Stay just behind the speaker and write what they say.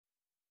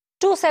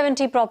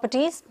270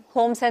 properties,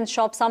 homes and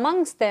shops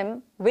amongst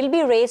them, will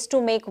be razed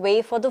to make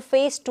way for the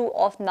Phase 2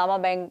 of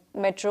Namma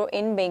Metro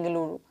in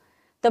Bengaluru.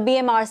 The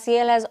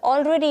BMRCL has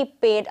already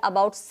paid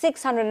about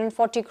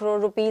 640 crore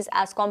rupees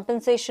as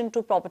compensation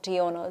to property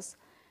owners.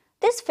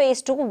 This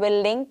Phase 2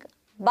 will link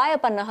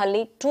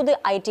Baiyappanahalli to the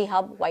IT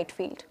hub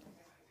Whitefield.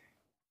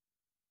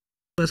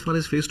 As far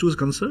as Phase 2 is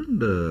concerned,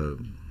 the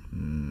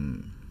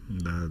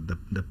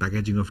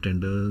packaging of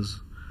tenders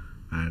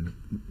and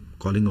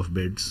calling of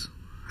bids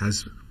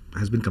has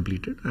been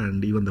completed,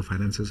 and even the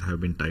finances have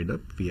been tied up.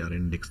 We are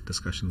in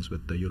discussions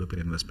with the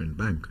European Investment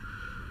Bank,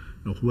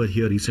 who are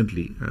here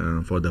recently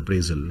for the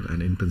appraisal,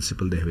 and in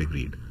principle they have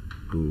agreed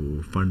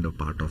to fund a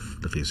part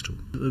of the Phase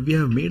 2. We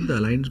have made the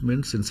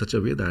alignments in such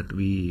a way that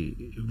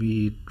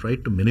we try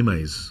to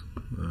minimize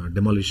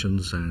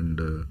demolitions and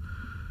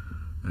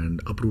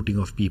uprooting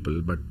of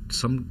people, but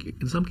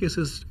in some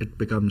cases it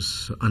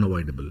becomes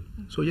unavoidable.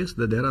 So yes,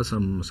 there are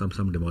some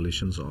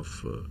demolitions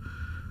of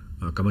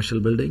commercial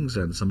buildings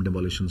and some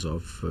demolitions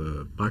of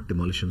part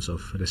demolitions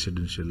of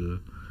residential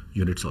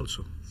units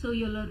also. So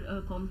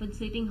you're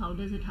compensating. How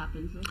does it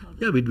happen, sir?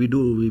 Yeah,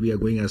 we are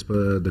going as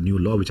per the new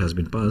law which has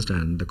been passed,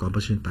 and the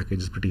compensation package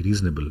is pretty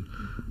reasonable,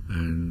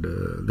 and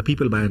the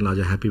people by and large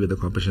are happy with the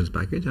compensation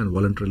package, and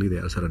voluntarily they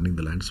are surrendering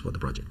the lands for the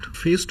project.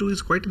 Phase 2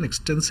 is quite an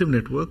extensive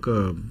network,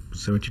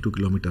 72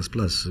 kilometers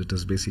plus. It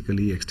is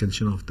basically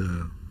extension of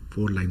the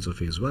 4 lines of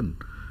Phase 1.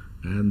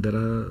 And there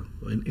are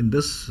in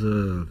this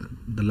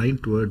the line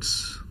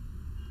towards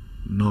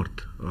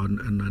north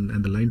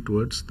and the line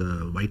towards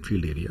the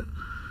Whitefield area.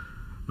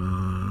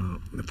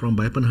 From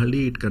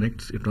Baiyappanahalli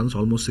it runs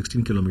almost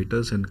 16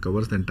 kilometers and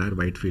covers the entire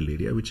Whitefield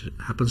area, which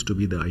happens to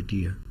be the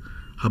IT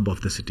hub of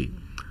the city.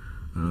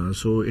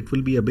 So it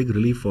will be a big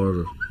relief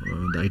for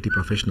the IT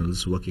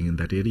professionals working in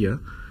that area.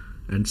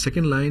 And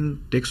second line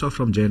takes off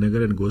from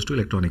Jayanagar and goes to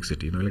Electronic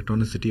City. Now,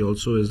 Electronic City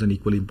also is an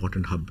equally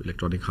important hub,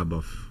 electronic hub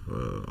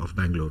of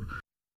Bangalore.